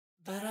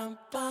Hi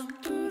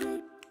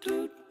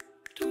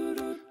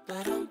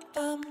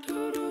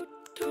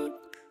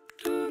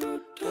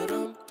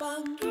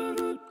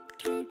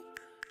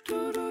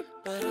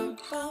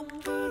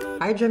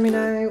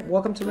Gemini,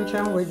 welcome to my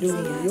channel. We're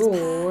doing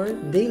your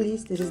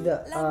dailies. This is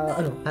the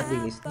no, not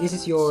dailies. This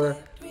is your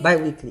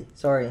bi-weekly.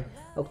 Sorry,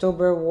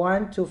 October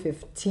 1 to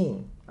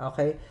 15.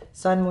 Okay,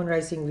 Sun, Moon,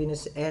 Rising,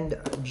 Venus, and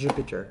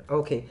Jupiter.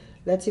 Okay,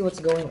 let's see what's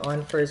going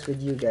on first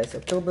with you guys.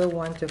 October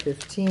 1 to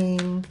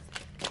 15.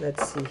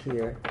 Let's see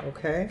here.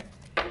 Okay,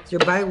 it's your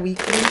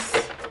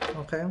bi-weeklies.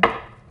 Okay,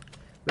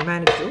 we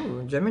managed.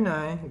 Ooh,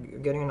 Gemini, you're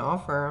getting an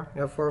offer.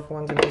 You have Four of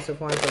Wands and Ace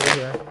of Wands over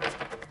here.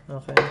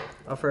 Okay,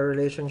 offer a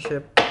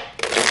relationship.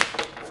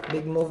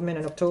 Big movement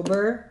in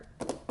October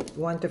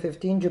 1 to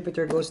 15.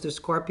 Jupiter goes to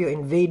Scorpio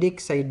in Vedic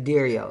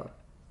sidereal,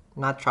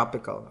 not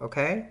tropical.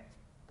 Okay,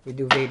 we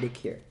do Vedic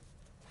here.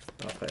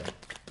 Okay,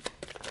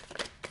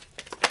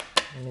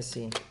 let me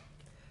see.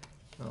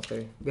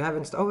 Okay, we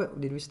haven't. Oh,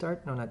 did we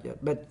start? No, not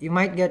yet. But you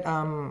might get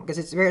because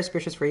it's very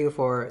auspicious for you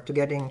to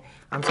getting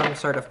some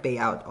sort of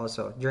payout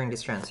also during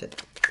this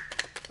transit.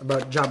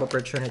 About job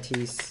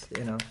opportunities,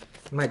 you know,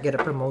 you might get a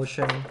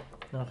promotion.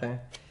 Okay.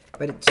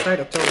 But it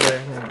starts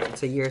October,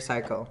 it's a year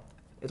cycle.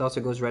 It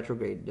also goes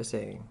retrograde, just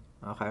saying.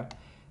 Okay?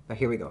 But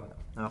here we go.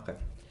 Okay.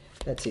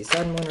 Let's see.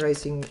 Sun, Moon,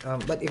 Rising.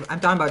 But if I'm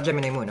talking about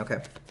Gemini Moon,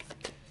 okay?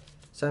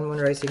 Sun, Moon,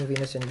 Rising,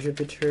 Venus, and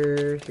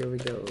Jupiter. Here we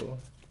go.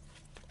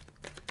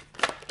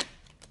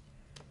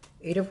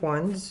 Eight of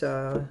Wands.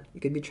 You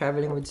could be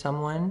traveling with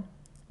someone.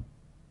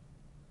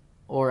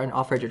 Or an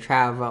offer to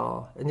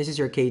travel. And this is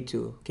your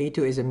K2. K2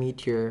 is a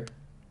meteor.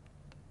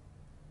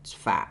 It's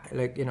fat,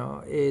 like, you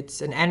know, it's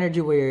an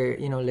energy where,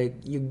 you know, like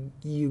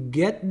you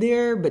get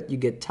there but you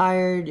get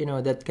tired, you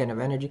know, that kind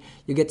of energy.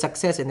 You get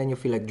success and then you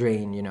feel like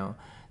drained, you know.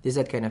 There's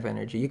that kind of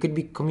energy. You could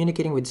be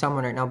communicating with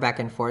someone right now back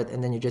and forth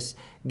and then you just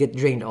get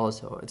drained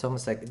also. It's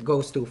almost like it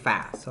goes too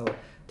fast. So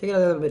take it a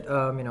little bit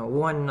you know,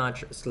 one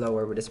notch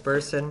slower with this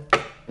person.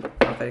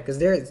 Okay, because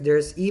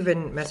there's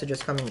even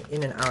messages coming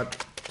in and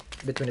out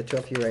between the two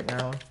of you right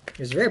now.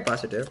 It's very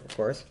positive, of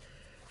course.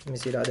 Let me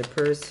see the other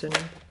person.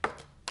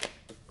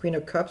 Queen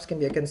of Cups can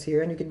be a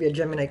Cancerian. You could be a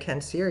Gemini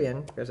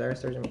Cancerian because Aries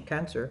starts in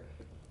Cancer.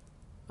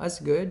 That's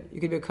good. You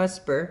could be a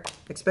Cusper.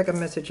 Expect a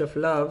message of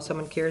love.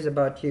 Someone cares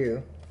about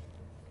you.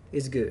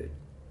 Is good.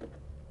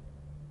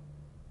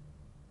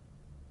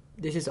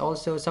 This is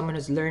also someone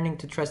who's learning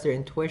to trust their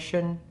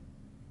intuition.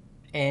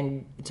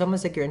 And it's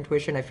almost like your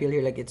intuition, I feel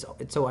here, like it's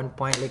so on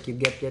point, like you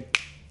get it,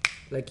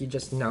 like you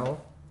just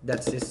know.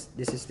 That's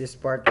this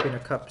part, Queen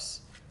of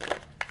Cups.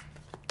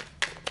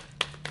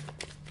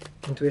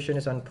 Intuition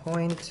is on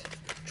point.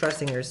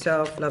 Trusting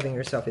yourself, loving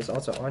yourself is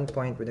also on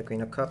point with the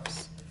Queen of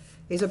Cups.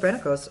 Ace of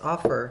Pentacles,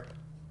 offer.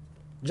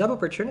 Job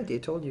opportunity, I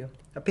told you.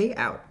 A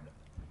payout.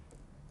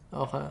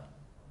 Okay.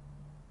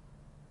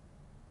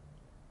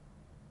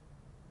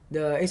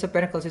 The Ace of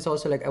Pentacles is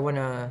also like, I want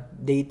to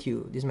date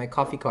you. This is my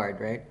coffee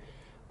card, right?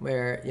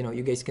 Where, you know,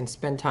 you guys can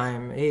spend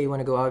time. Hey, you want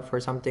to go out for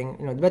something?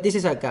 You know, but this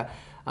is like a,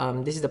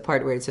 this is the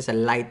part where it's just a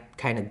light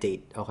kind of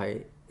date,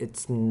 okay?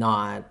 It's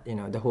not, you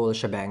know, the whole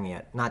shebang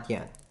yet. Not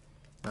yet.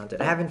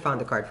 I haven't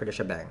found the card for the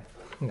shebang.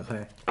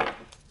 Okay.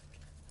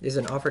 This is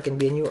an offer, can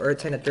be a new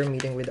earth sign that you're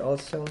meeting with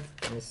also.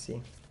 Let me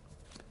see.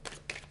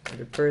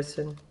 Other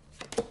person.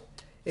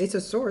 Ace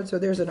of Swords. So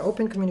there's an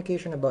open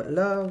communication about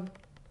love.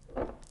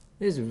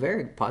 This is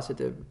very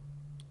positive.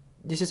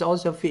 This is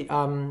also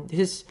this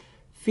is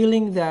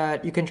feeling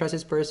that you can trust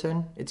this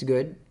person. It's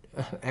good.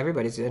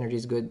 Everybody's energy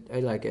is good.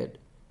 I like it.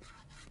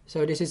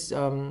 So this is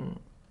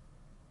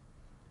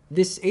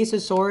this Ace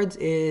of Swords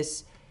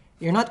is,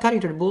 you're not cutting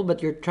to the bull,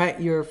 but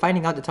you're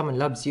finding out that someone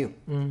loves you.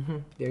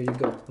 There you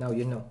go. Now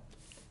you know.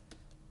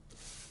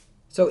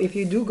 So if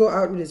you do go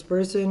out with this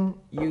person,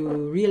 you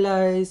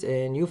realize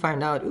and you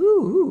find out,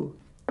 ooh,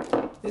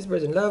 this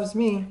person loves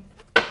me,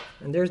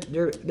 and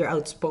they're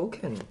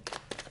outspoken.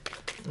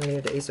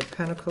 And the Ace of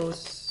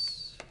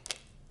Pentacles,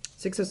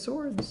 Six of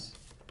Swords.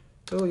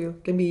 So you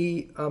can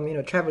be you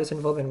know, travelers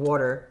involved in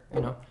water,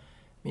 you know,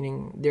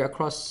 meaning they're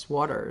across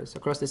waters,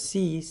 across the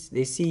seas.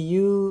 They see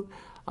you.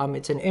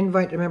 It's an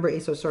invite. Remember,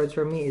 Ace of Swords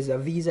for me is a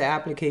visa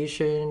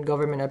application,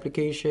 government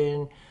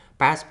application,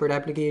 passport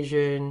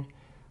application,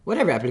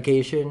 whatever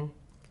application,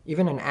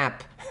 even an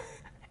app,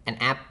 an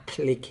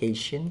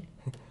application.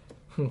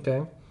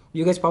 Okay,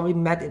 you guys probably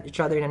met each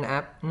other in an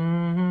app.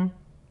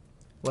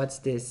 What's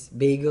this?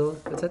 Bagel?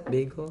 What's that?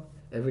 Bagel?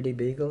 Everyday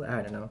bagel?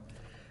 I don't know,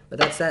 but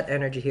that's that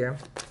energy here.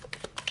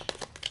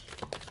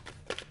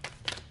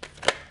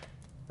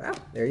 Wow,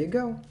 there you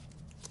go.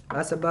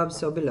 As above,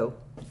 so below.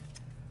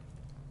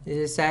 This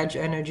is Sag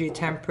energy,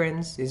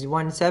 Temperance is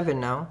 1-7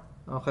 now.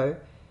 Okay.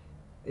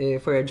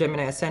 For a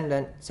Gemini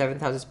ascendant, 7th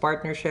house is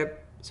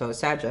partnership. So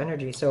Sag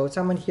energy. So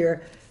someone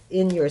here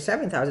in your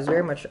 7th house is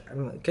very much,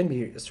 can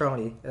be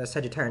strongly a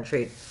Sagittarian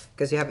trait.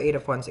 Because you have 8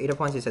 of Wands. 8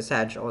 of Wands is a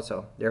Sag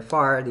also. They're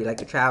far, they like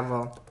to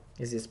travel.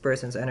 This is this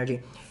person's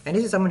energy. And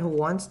this is someone who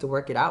wants to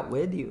work it out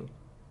with you.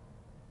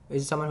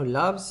 This is someone who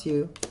loves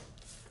you.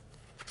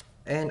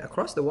 And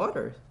across the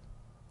water.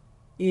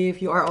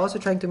 If you are also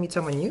trying to meet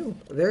someone new,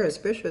 very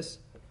auspicious,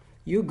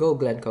 you go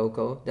Glen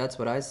Coco. That's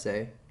what I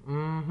say.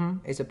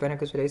 Ace of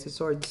Pentacles with Ace of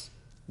Swords.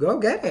 Go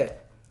get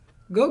it.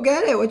 Go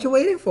get it. What you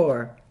waiting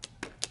for?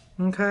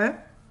 Okay?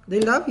 They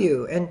love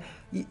you. And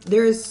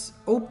there's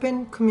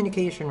open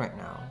communication right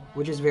now,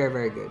 which is very,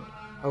 very good.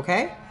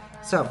 Okay?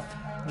 So,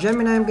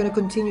 Gemini, I'm going to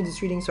continue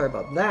this reading. Sorry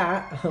about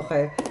that.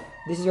 Okay?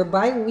 This is your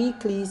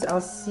bi-weeklies.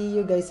 I'll see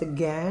you guys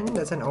again.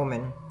 That's an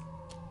omen.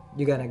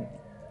 You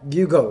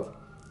go.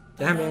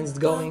 That man's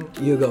going.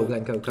 You go,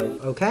 Glen Coco.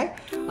 Okay?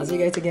 I'll see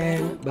you guys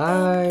again.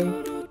 Bye.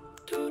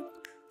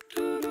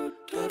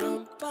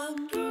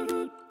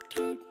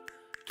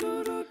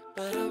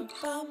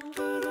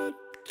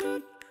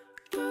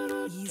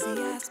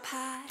 Easy as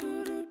pie,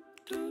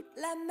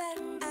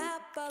 lemon,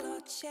 apple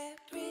or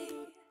cherry.